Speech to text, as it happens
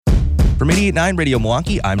From 88.9 Radio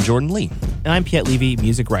Milwaukee, I'm Jordan Lee. And I'm Piet Levy,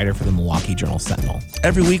 music writer for the Milwaukee Journal-Sentinel.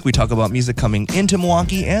 Every week we talk about music coming into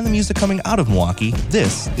Milwaukee and the music coming out of Milwaukee.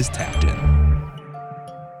 This is Tapped In.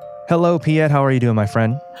 Hello, Piet. How are you doing, my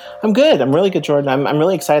friend? I'm good. I'm really good, Jordan. I'm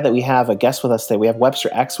really excited that we have a guest with us today. We have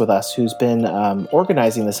Webster X with us, who's been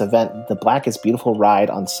organizing this event, the Black is Beautiful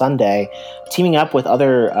Ride, on Sunday, teaming up with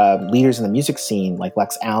other leaders in the music scene like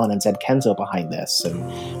Lex Allen and Zed Kenzo behind this.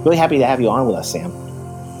 And really happy to have you on with us, Sam.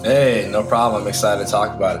 Hey, no problem. I'm excited to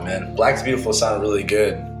talk about it, man. Black is Beautiful sounded really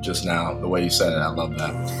good just now, the way you said it. I love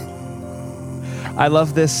that. I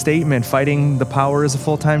love this statement. Fighting the power is a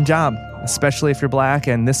full-time job, especially if you're Black,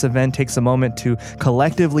 and this event takes a moment to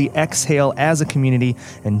collectively exhale as a community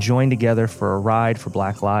and join together for a ride for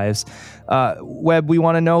Black lives. Webb, we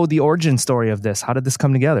want to know the origin story of this. How did this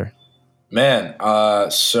come together? Man,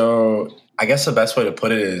 so I guess the best way to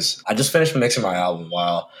put it is I just finished mixing my album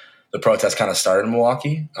while the protest kind of started in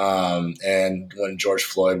Milwaukee, and when George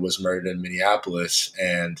Floyd was murdered in Minneapolis,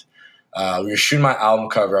 and we were shooting my album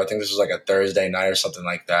cover. I think this was like a Thursday night or something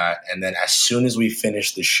like that. And then as soon as we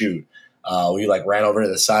finished the shoot, we ran over to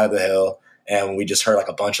the side of the hill, and we just heard like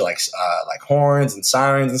a bunch of like horns and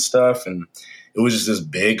sirens and stuff. And it was just this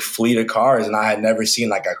big fleet of cars. And I had never seen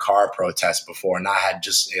like a car protest before. And I had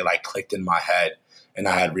just, it like clicked in my head, and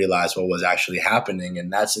I had realized what was actually happening.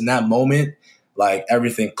 And that's in that moment, like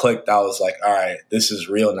everything clicked. I was like, all right, this is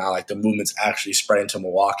real now. Like the movement's actually spreading to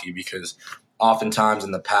Milwaukee, because oftentimes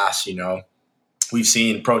in the past, we've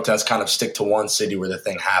seen protests kind of stick to one city where the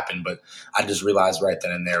thing happened, but I just realized right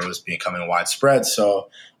then and there it was becoming widespread. So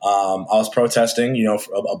I was protesting,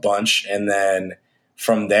 for a bunch. And then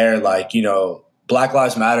from there, Black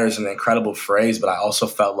Lives Matter is an incredible phrase, but I also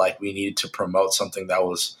felt like we needed to promote something that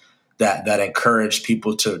was that encouraged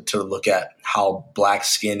people to look at how Black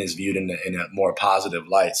skin is viewed in a more positive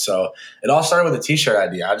light. So it all started with a T-shirt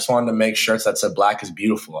idea. I just wanted to make shirts that said Black is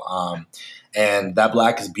beautiful. And that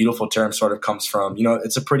Black is beautiful term sort of comes from,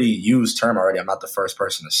 it's a pretty used term already. I'm not the first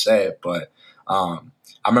person to say it, but I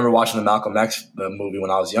remember watching the Malcolm X movie when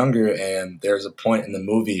I was younger, and there's a point in the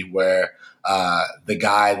movie where the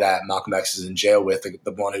guy that Malcolm X is in jail with,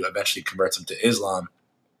 the one who eventually converts him to Islam,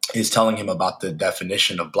 is telling him about the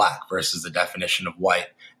definition of Black versus the definition of white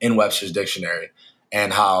in Webster's dictionary,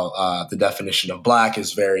 and how the definition of Black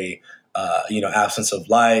is very absence of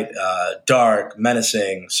light, dark,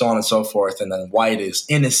 menacing, so on and so forth. And then white is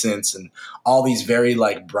innocence, and all these very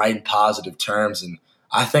bright and positive terms. And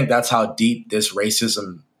I think that's how deep this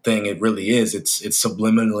racism thing it really is. It's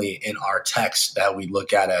subliminally in our text that we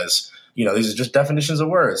look at as, these are just definitions of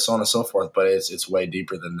words, so on and so forth. But it's way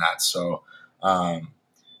deeper than that. So,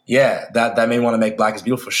 that made me want to make Black is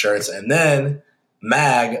Beautiful shirts. And then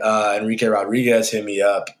Mag, Enrique Rodriguez, hit me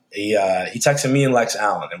up. He texted me and Lex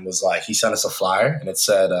Allen and was like, he sent us a flyer, and it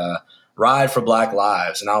said, Ride for Black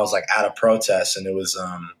Lives. And I was like at a protest, and it was,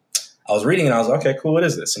 I was reading, and I was like, okay, cool. What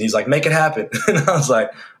is this? And he's like, make it happen. And I was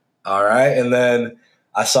like, all right. And then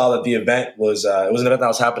I saw that the event was, it was an event that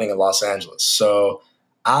was happening in Los Angeles. So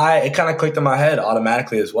it kind of clicked in my head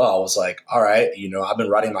automatically as well. I was like, all right, I've been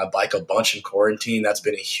riding my bike a bunch in quarantine. That's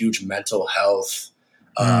been a huge mental health,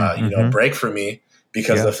 break for me,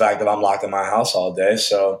 because of the fact that I'm locked in my house all day.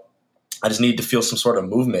 So I just needed to feel some sort of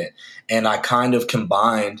movement. And I kind of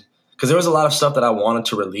combined, because there was a lot of stuff that I wanted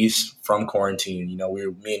to release from quarantine.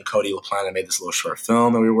 Me and Cody LaPlante made this little short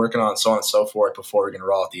film that we were working on, so on and so forth, before we were going to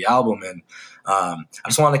roll out the album. And I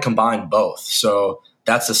just wanted to combine both. So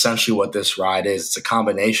that's essentially what this ride is. It's a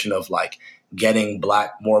combination of getting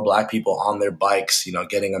more Black people on their bikes,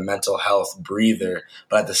 getting a mental health breather,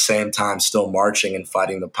 but at the same time still marching and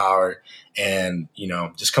fighting the power, and,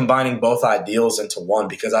 just combining both ideals into one,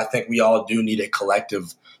 because I think we all do need a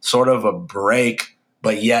collective sort of a break,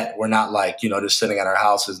 but yet we're not just sitting at our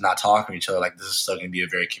houses, not talking to each other. This is still going to be a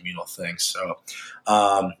very communal thing. So,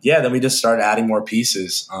 then we just started adding more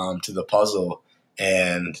pieces to the puzzle,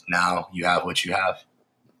 and now you have what you have.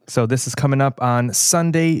 So this is coming up on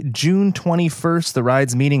Sunday, June 21st. The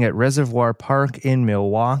ride's meeting at Reservoir Park in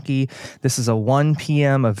Milwaukee. This is a 1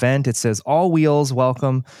 p.m. event. It says all wheels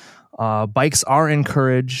welcome. Bikes are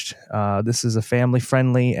encouraged. This is a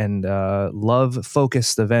family-friendly and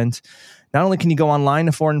love-focused event. Not only can you go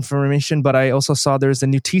online for information, but I also saw there's a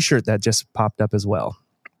new T-shirt that just popped up as well.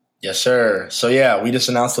 Yes, sir. So, we just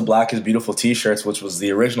announced the Black is Beautiful T-shirts, which was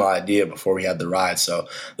the original idea before we had the ride. So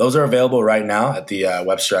those are available right now at the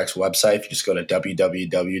Webster X website. If you just go to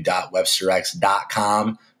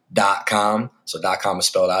www.websterx.com. So .com is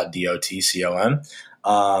spelled out DOTCOM.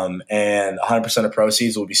 And 100% of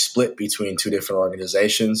proceeds will be split between two different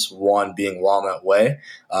organizations, one being Walnut Way,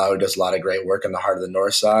 who does a lot of great work in the heart of the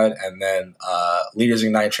North Side, and then Leaders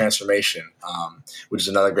Ignite Transformation, which is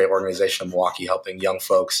another great organization in Milwaukee, helping young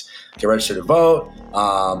folks get registered to vote,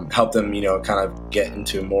 help them, kind of get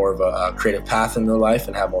into more of a creative path in their life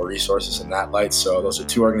and have more resources in that light. So those are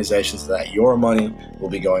two organizations that your money will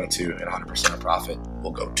be going to, and 100% of profit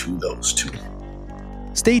will go to those two.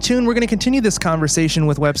 Stay tuned. We're going to continue this conversation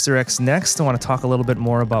with Webster X next. I want to talk a little bit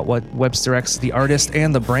more about what Webster X, the artist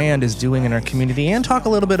and the brand, is doing in our community, and talk a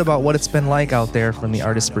little bit about what it's been like out there from the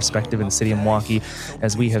artist's perspective in the city of Milwaukee,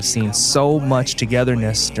 as we have seen so much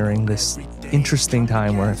togetherness during this interesting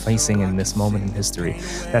time we're facing in this moment in history.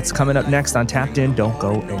 That's coming up next on Tapped In. Don't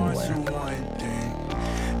go anywhere.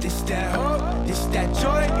 This that hope, this that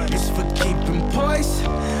joy, it's for keeping poise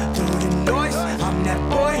through the noise. I'm that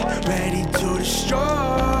boy, ready to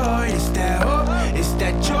destroy. It's that hope, it's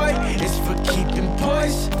that joy, it's for keeping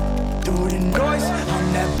poise through the noise.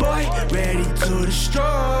 I'm that boy, ready to destroy.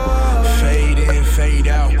 Fade in, fade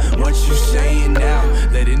out, what you saying now?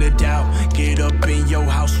 Let in the doubt, get up in your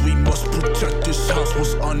house. We must protect this house.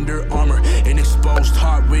 What's under armor? An exposed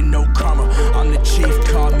heart with no karma. I'm the chief,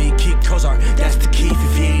 call me Keith Kozar. That's the key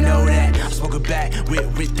if you ain't know that. I smoke it back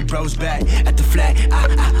with the bros back at the flag.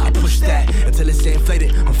 I push that until it's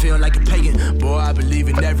inflated. I'm feeling like a pagan. Boy, I believe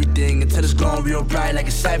in everything until it's gone real bright like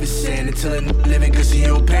a savage sin. Until I'm living cause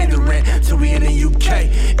you'll pay the rent. Till we in the UK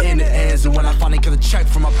in the ends. And when I finally get a check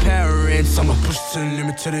from my parents, I'ma push to the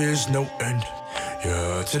limit till there is no end.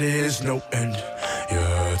 Yeah, till there is no end.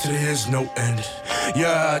 Yeah, till there is no end.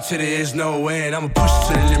 Yeah, till there is no end. I'ma push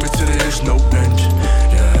to the limit till there is no end.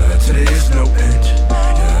 Yeah, till there is no end.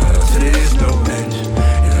 Yeah, till there is no end.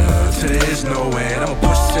 Yeah, till there is no end. I'ma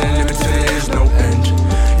push to the limit till there is no end.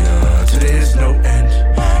 Yeah, till there is no end.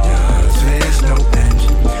 Yeah, till there is no end.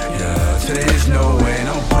 Yeah, till there is no end.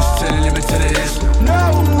 I'ma push to the limit till there is no end.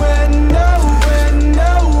 No end.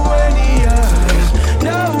 No end. Yeah.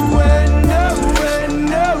 No end. No end.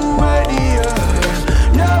 No end. Yeah.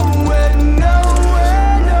 No end. No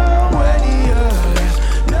end. No end. Yeah.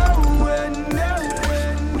 No end. No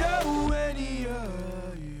end. No end. Yeah.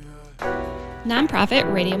 Nonprofit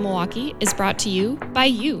Radio Milwaukee is brought to you by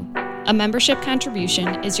you. A membership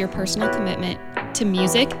contribution is your personal commitment to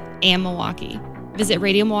music and Milwaukee. Visit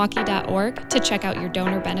radiomilwaukee.org to check out your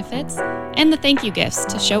donor benefits and the thank you gifts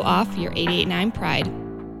to show off your 889 pride.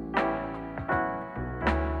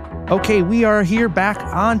 Okay, we are here back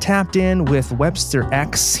on Tapped In with Webster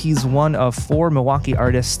X. He's one of 4 Milwaukee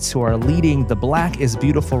artists who are leading the Black is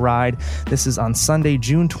Beautiful ride. This is on Sunday,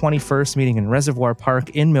 June 21st, meeting in Reservoir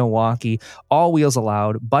Park in Milwaukee. All wheels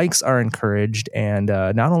allowed, bikes are encouraged, and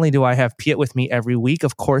not only do I have Piet with me every week,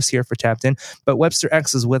 of course, here for Tapped In, but Webster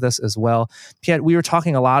X is with us as well. Piet, we were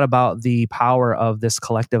talking a lot about the power of this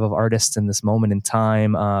collective of artists in this moment in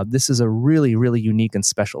time. This is a really, really unique and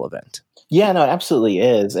special event. Yeah, no, it absolutely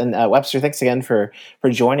is. And Webster, thanks again for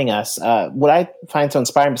joining us. What I find so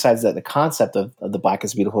inspiring, besides the concept of the Black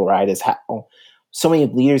is Beautiful ride, is how so many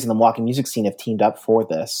leaders in the Milwaukee music scene have teamed up for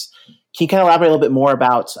this. Can you kind of elaborate a little bit more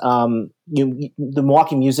about the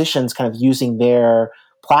Milwaukee musicians kind of using their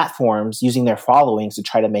platforms, using their followings to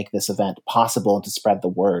try to make this event possible and to spread the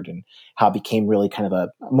word, and how it became really kind of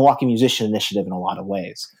a Milwaukee musician initiative in a lot of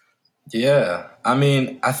ways? Yeah. I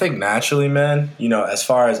mean, I think naturally, man, as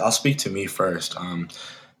far as I'll speak to me first,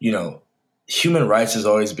 human rights has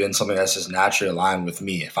always been something that's just naturally aligned with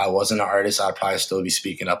me. If I wasn't an artist, I'd probably still be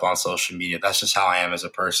speaking up on social media. That's just how I am as a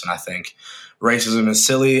person. I think racism is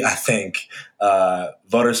silly. I think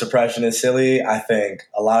voter suppression is silly. I think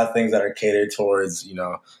a lot of things that are catered towards,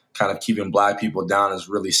 kind of keeping Black people down is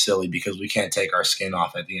really silly, because we can't take our skin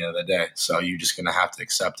off at the end of the day. So you're just going to have to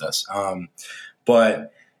accept us.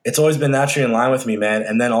 But it's always been naturally in line with me, man.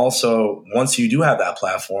 And then also, once you do have that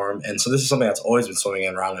platform, and so this is something that's always been swimming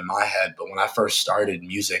around in my head, but when I first started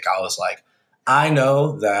music, I was like, I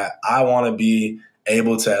know that I want to be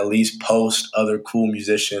able to at least post other cool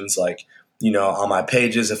musicians, like, on my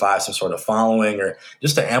pages if I have some sort of following, or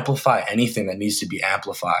just to amplify anything that needs to be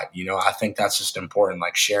amplified. I think that's just important.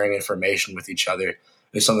 Like, sharing information with each other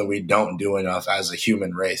is something we don't do enough as a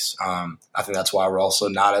human race. I think that's why we're also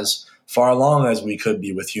not as far along as we could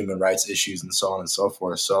be with human rights issues and so on and so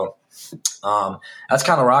forth. So that's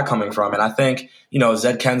kind of where I'm coming from. And I think,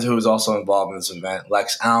 Zed Kenza, who is also involved in this event,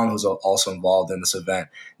 Lex Allen, who's also involved in this event,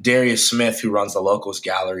 Darius Smith, who runs the Locals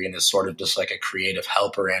Gallery and is sort of just like a creative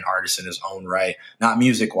helper and artist in his own right, not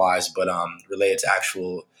music-wise, but related to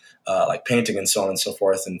actual like painting and so on and so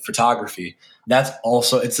forth, and photography. That's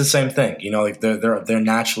also, it's the same thing. Like they're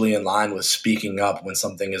naturally in line with speaking up when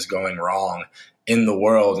something is going wrong in the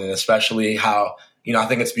world. And especially how, I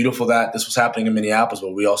think it's beautiful that this was happening in Minneapolis,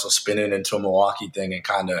 but we also spin it into a Milwaukee thing and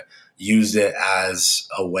kind of used it as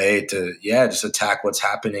a way to, just attack what's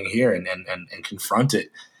happening here and confront it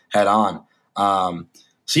head on.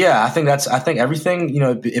 I think everything,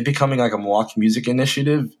 it becoming like a Milwaukee Music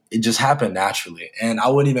Initiative, it just happened naturally. And I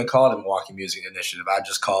wouldn't even call it a Milwaukee Music Initiative. I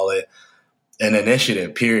just call it an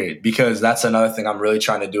initiative, period, because that's another thing I'm really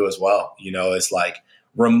trying to do as well. It's like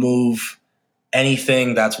remove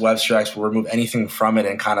anything that's Webster X, remove anything from it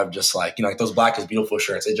and kind of just like, like those Black is Beautiful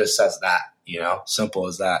shirts, it just says that, simple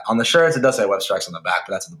as that. On the shirts, it does say Webster X on the back,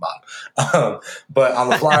 but that's at the bottom. But on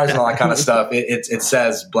the flyers and all that kind of stuff, it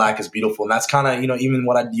says Black is Beautiful. And that's kind of, even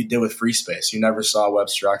what you did with Free Space. You never saw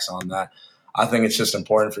Webster X on that. I think it's just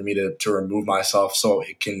important for me to remove myself so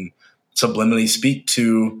it can subliminally speak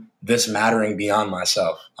to this mattering beyond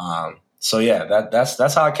myself.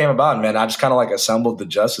 That's how it came about, man. I just kind of like assembled the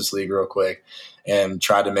Justice League real quick and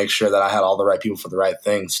tried to make sure that I had all the right people for the right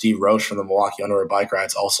thing. Steve Roche from the Milwaukee Underwear Bike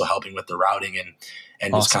Rides also helping with the routing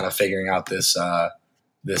and awesome. Just kind of figuring out this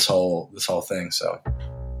whole thing. So,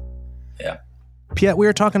 yeah. Piet, we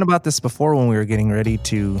were talking about this before when we were getting ready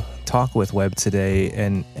to talk with Webb today,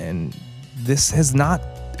 and this has not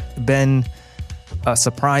been a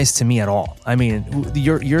surprise to me at all. I mean,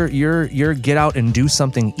 your get out and do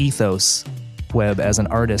something ethos, Webb, as an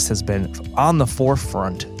artist has been on the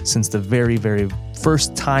forefront since the very, very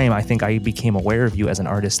first time I think I became aware of you as an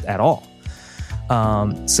artist at all.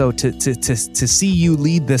 So to see you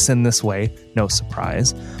lead this in this way, no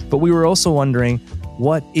surprise. But we were also wondering,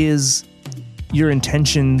 what is your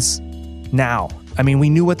intentions now? I mean, we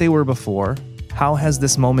knew what they were before. How has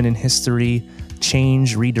this moment in history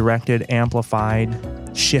changed, redirected, amplified,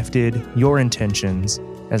 shifted your intentions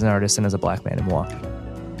as an artist and as a Black man in Milwaukee?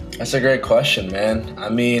 That's a great question, man. I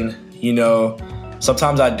mean,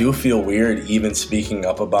 sometimes I do feel weird even speaking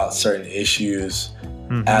up about certain issues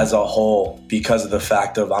as a whole because of the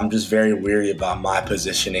fact of I'm just very weary about my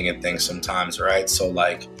positioning and things sometimes, right? So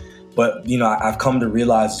but I've come to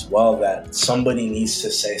realize as well that somebody needs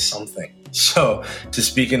to say something. So to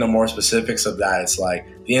speak into more specifics of that, it's like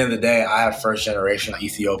at the end of the day, I have first generation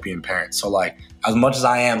Ethiopian parents. So as much as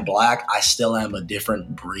I am Black, I still am a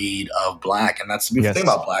different breed of Black. And that's the beautiful thing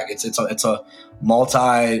about Black. It's a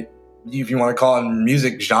multi, if you want to call it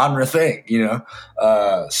music genre thing,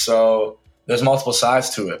 so there's multiple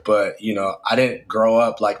sides to it. But, I didn't grow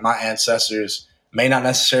up like my ancestors may not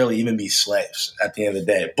necessarily even be slaves at the end of the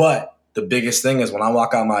day. But the biggest thing is when I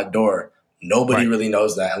walk out my door, nobody really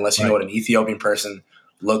knows that unless you know what an Ethiopian person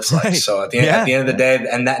looks like. So at the end of the day,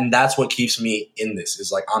 and that's what keeps me in this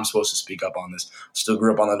is like, I'm supposed to speak up on this. Still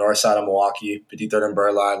grew up on the north side of Milwaukee, 53rd and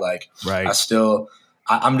Burleigh.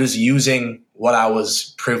 I'm just using what I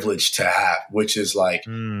was privileged to have, which is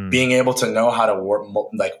being able to know how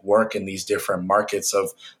to work in these different markets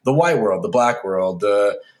of the white world, the Black world,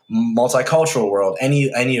 the multicultural world, any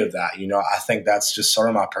of that, I think that's just sort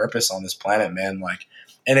of my purpose on this planet, man.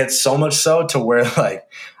 And it's so much so to where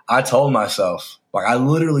I told myself, I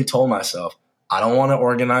literally told myself, I don't want to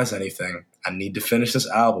organize anything. I need to finish this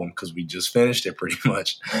album because we just finished it pretty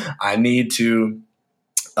much. I need to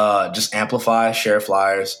just amplify, share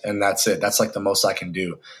flyers, and that's it. That's the most I can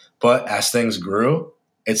do. But as things grew,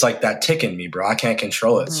 it's like that tick in me, bro. I can't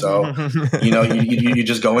control it. So, you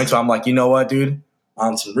just go into it. I'm like, you know what, dude?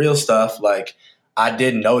 On some real stuff, I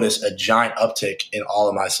did notice a giant uptick in all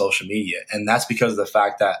of my social media. And that's because of the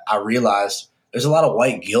fact that I realized there's a lot of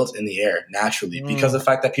white guilt in the air naturally because of the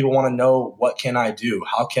fact that people want to know, what can I do?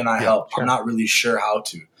 How can I help? Sure. I'm not really sure how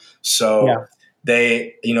to. So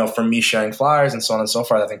they, from me sharing flyers and so on and so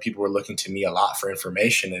forth, I think people were looking to me a lot for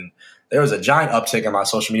information. And there was a giant uptick in my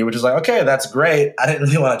social media, which is okay, that's great. I didn't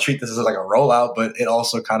really want to treat this as a rollout, but it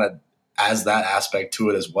also kind of has that aspect to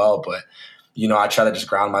it as well. But I try to just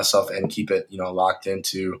ground myself and keep it, locked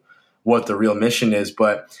into what the real mission is.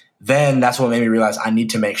 But then that's what made me realize I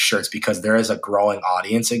need to make shirts because there is a growing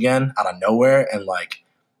audience again out of nowhere. And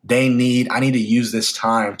I need to use this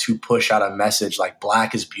time to push out a message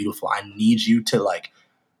Black is beautiful. I need you to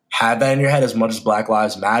have that in your head as much as Black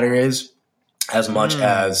Lives Matter is, as much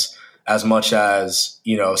as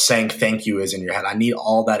saying thank you is in your head. I need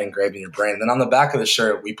all that engraved in your brain. And then on the back of the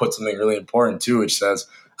shirt, we put something really important too, which says,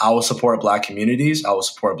 I will support Black communities. I will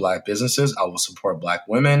support Black businesses. I will support Black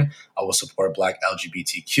women. I will support Black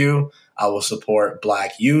LGBTQ. I will support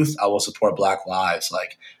Black youth. I will support Black lives.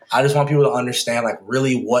 I just want people to understand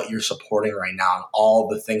really what you're supporting right now and all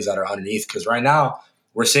the things that are underneath. Because right now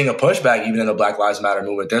we're seeing a pushback even in the Black Lives Matter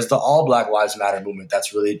movement. There's the All Black Lives Matter movement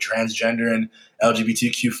that's really transgender and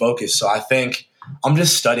LGBTQ focused. So I think I'm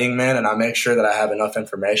just studying, man, and I make sure that I have enough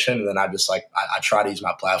information, and then I just like I try to use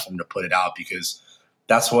my platform to put it out because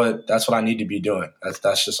that's what I need to be doing.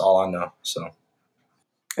 That's just all I know. So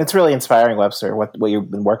it's really inspiring, Webster, what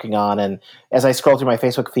you've been working on. And as I scroll through my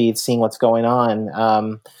Facebook feed, seeing what's going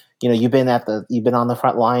on, you've been on the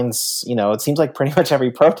front lines. It seems like pretty much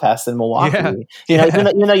every protest in Milwaukee. Yeah.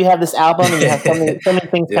 Even though you have this album and you have so many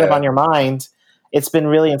things kind of on your mind, it's been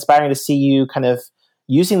really inspiring to see you kind of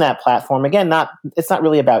using that platform. Again, it's not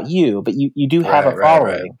really about you, but you do have a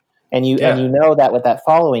following. Right. And you know that with that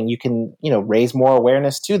following, you can raise more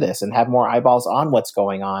awareness to this and have more eyeballs on what's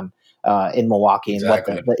going on in Milwaukee and what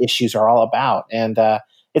the issues are all about. And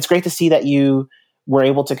it's great to see that you were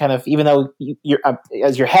able to kind of, even though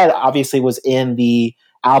as your head obviously was in the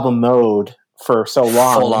album mode for so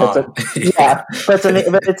long. But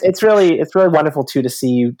it's really wonderful too to see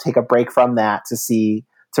you take a break from that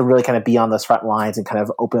to really kind of be on those front lines and kind of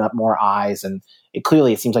open up more eyes. And it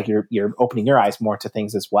seems like you're opening your eyes more to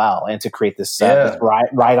things as well, and to create this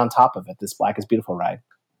ride on top of it, this Black is Beautiful ride.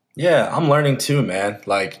 Yeah, I'm learning too, man.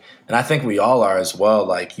 Like, and I think we all are as well.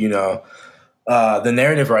 Like, the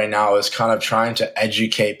narrative right now is kind of trying to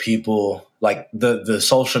educate people, like the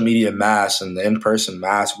social media mass and the in-person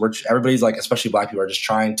mass, which everybody's like, especially Black people, are just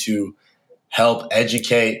trying to help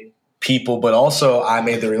educate people. But also I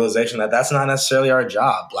made the realization that that's not necessarily our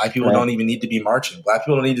job. Black people don't even need to be marching. Black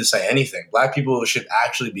people don't need to say anything. Black people should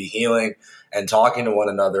actually be healing and talking to one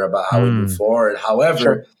another about how we move forward.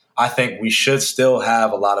 However, I think we should still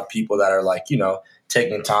have a lot of people that are like,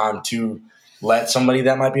 taking time to let somebody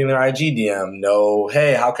that might be in their IG DM know,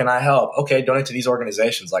 hey, how can I help? Okay, donate to these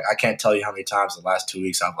organizations. Like, I can't tell you how many times in the last 2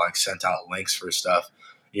 weeks I've like sent out links for stuff,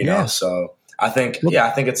 you know? So I think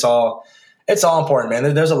it's all important,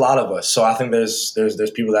 man. There's a lot of us. So I think there's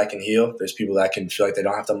people that can heal. There's people that can feel like they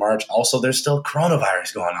don't have to march. Also, there's still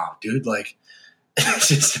coronavirus going on, dude. Like,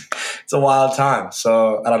 it's a wild time.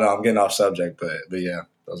 So I don't know. I'm getting off subject, but yeah,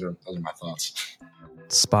 those are my thoughts.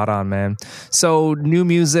 Spot on, man. So new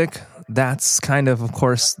music, that's kind of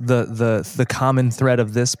course, the common thread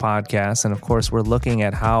of this podcast. And of course, we're looking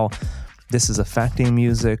at how this is affecting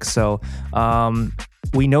music. So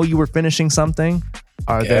we know you were finishing something.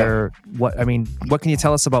 What can you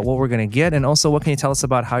tell us about what we're going to get? And also, what can you tell us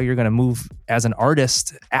about how you're going to move as an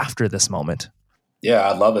artist after this moment? Yeah,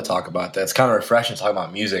 I'd love to talk about that. It's kind of refreshing to talk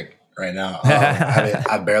about music right now.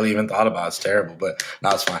 I barely even thought about it. It's terrible, but no,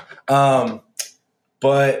 it's fine.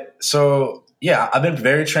 But so, yeah, I've been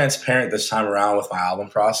very transparent this time around with my album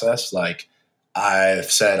process. Like,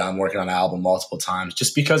 I've said I'm working on an album multiple times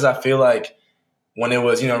just because I feel like when it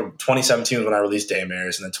was, 2017 was when I released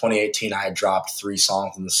Daymares, and then 2018 I had dropped 3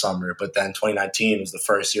 songs in the summer, but then 2019 was the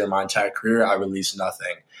first year of my entire career I released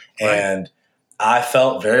nothing. Right. And I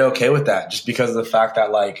felt very okay with that just because of the fact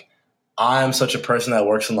that, like, I'm such a person that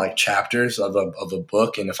works in, like, chapters of a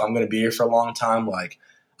book, and if I'm going to be here for a long time, like,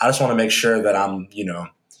 I just want to make sure that I'm,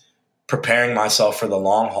 preparing myself for the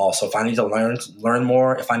long haul. So if I need to learn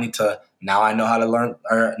more, now I know how to learn,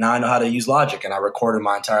 or now I know how to use Logic, and I recorded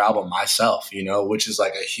my entire album myself, which is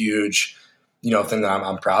like a huge, thing that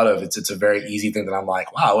I'm proud of. It's a very easy thing that I'm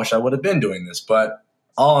like, wow, I wish I would have been doing this. But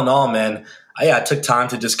all in all, man, I took time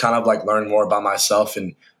to just kind of like learn more about myself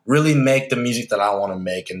and really make the music that I want to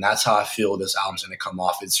make. And that's how I feel this album's going to come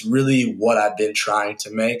off. It's really what I've been trying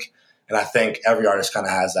to make. And I think every artist kind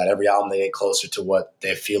of has that. Every album, they get closer to what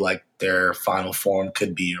they feel like their final form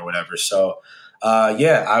could be or whatever. So, I've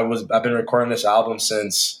been recording this album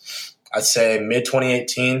since I'd say mid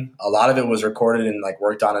 2018. A lot of it was recorded and like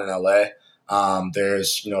worked on in LA.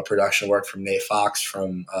 There's, production work from Nate Fox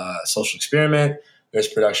from Social Experiment. There's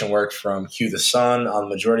production work from Q the Sun on the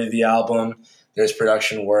majority of the album. There's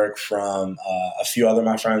production work from a few other of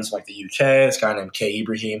my friends, like the UK. This guy named K.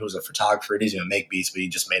 Ibrahim, who's a photographer. He's going to make beats, but he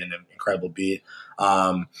just made an incredible beat.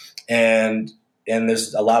 And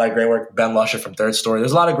there's a lot of great work. Ben Lusher from Third Story.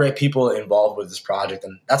 There's a lot of great people involved with this project,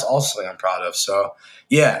 and that's also something I'm proud of. So,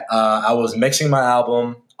 I was mixing my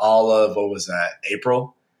album all of,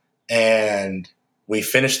 April? And we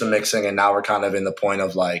finished the mixing, and now we're kind of in the point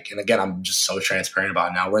of like, and again, I'm just so transparent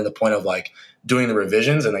about it now. We're in the point of like doing the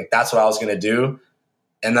revisions, and like that's what I was going to do.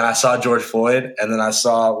 And then I saw George Floyd, and then I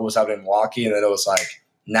saw what was happening in Milwaukee, and then it was like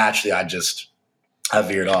naturally I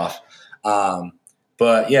veered off.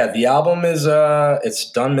 But yeah, the album is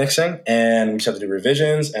it's done mixing, and we just have to do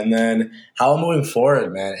revisions. And then how I'm moving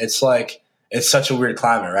forward, man, it's like it's such a weird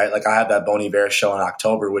climate, right? Like I have that Bon Iver show in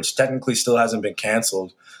October, which technically still hasn't been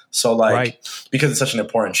canceled. So like because it's such an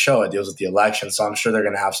important show, it deals with the election. So I'm sure they're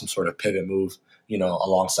going to have some sort of pivot move,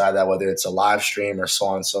 alongside that, whether it's a live stream or so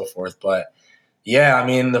on and so forth. But Yeah, I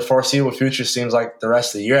mean, the foreseeable future seems like the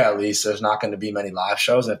rest of the year, at least, there's not going to be many live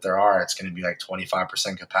shows. And if there are, it's going to be like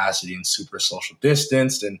 25% capacity and super social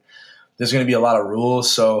distanced. And there's going to be a lot of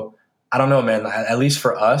rules. So I don't know, man, at least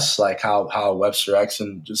for us, like how Webster X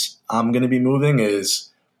and just I'm going to be moving is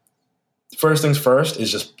first things first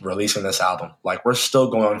is just releasing this album. Like we're still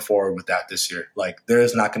going forward with that this year. Like there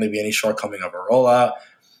is not going to be any shortcoming of a rollout.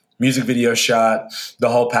 Music video shot, the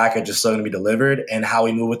whole package is still going to be delivered. And how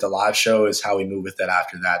we move with the live show is how we move with it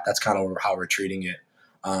after that. That's kind of how we're treating it.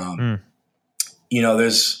 You know,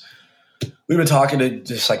 we've been talking to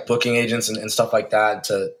just like booking agents and stuff like that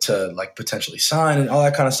to like potentially sign and all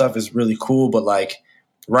that kind of stuff is really cool. But like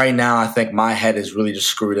right now, I think my head is really just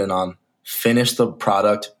screwed in on finish the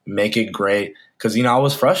product, make it great. Because, you know, I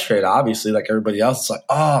was frustrated, obviously, like everybody else. It's like,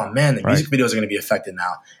 oh, man, the music videos are going to be affected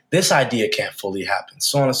now. This idea can't fully happen,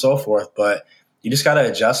 so on and so forth. But you just got to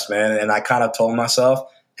adjust, man. And I kind of told myself,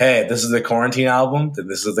 hey, this is the quarantine album.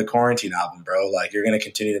 This is the quarantine album, bro. Like, you're going to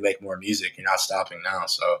continue to make more music. You're not stopping now.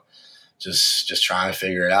 So just try and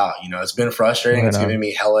figure it out. You know, it's been frustrating. It's giving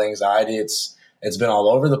me hella anxiety. It's been all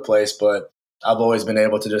over the place. But I've always been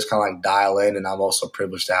able to just kind of like dial in. And I'm also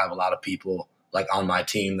privileged to have a lot of people like on my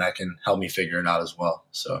team that can help me figure it out as well.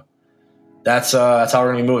 So that's how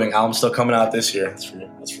we're gonna be moving. Album's still coming out this year.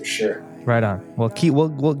 That's for sure. Right on. Well,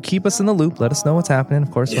 keep us in the loop. Let us know what's happening.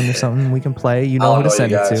 Of course, when there's something we can play, you know who to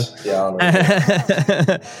send it to.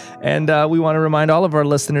 Yeah, and we want to remind all of our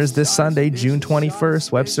listeners this Sunday, June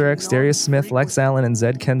 21st, Webster X, Darius Smith, Lex Allen, and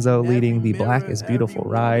Zed Kenzo leading the Black is Beautiful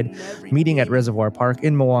ride. Meeting at Reservoir Park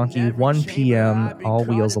in Milwaukee, 1 p.m. All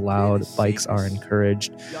wheels allowed. Bikes are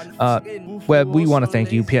encouraged. Webb, we want to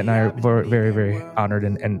thank you. Piet and I are very, very honored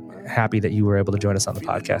and happy that you were able to join us on the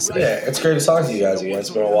podcast today. Yeah, it's great to talk to you guys again.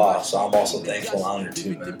 It's been a while, so I'm also thankful and honored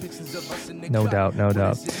too, man. No doubt.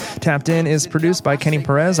 Tapped In is produced by Kenny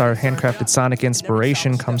Perez. Our handcrafted sonic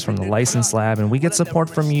inspiration comes from the License Lab, and we get support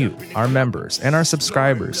from you, our members, and our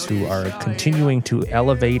subscribers who are continuing to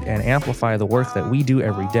elevate and amplify the work that we do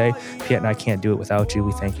every day. Piet and I can't do it without you.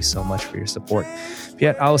 We thank you so much for your support.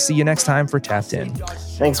 Piet, I'll see you next time for Tapped In.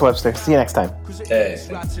 Thanks, Webster. See you next time. Hey.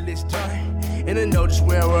 And I know just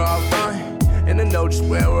where we're all going. And I know just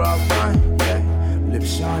where we're all going. Yeah. Live a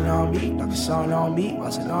shine on me, like a sun on me,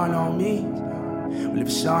 what's it on me? Live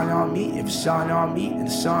a shine on me, if a shine on me, then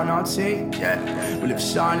the sun on team. Yeah. Live a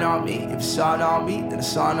shine on me, if a shine on me, then the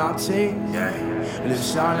sun on team. Yeah. Live a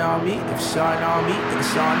shine on me, if a shine on me, then the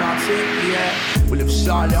sun on team. Yeah. Live a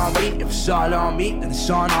shine on me, if a shine on me, then the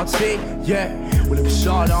sun on team. Yeah. Live a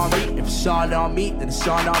shine on me, if a shine on me, then the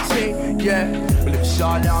sun on team. Yeah. Live a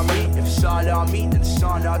shine on me, if a shine on me, then the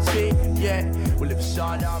sun on team. Yeah. Live a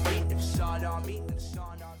shine on me.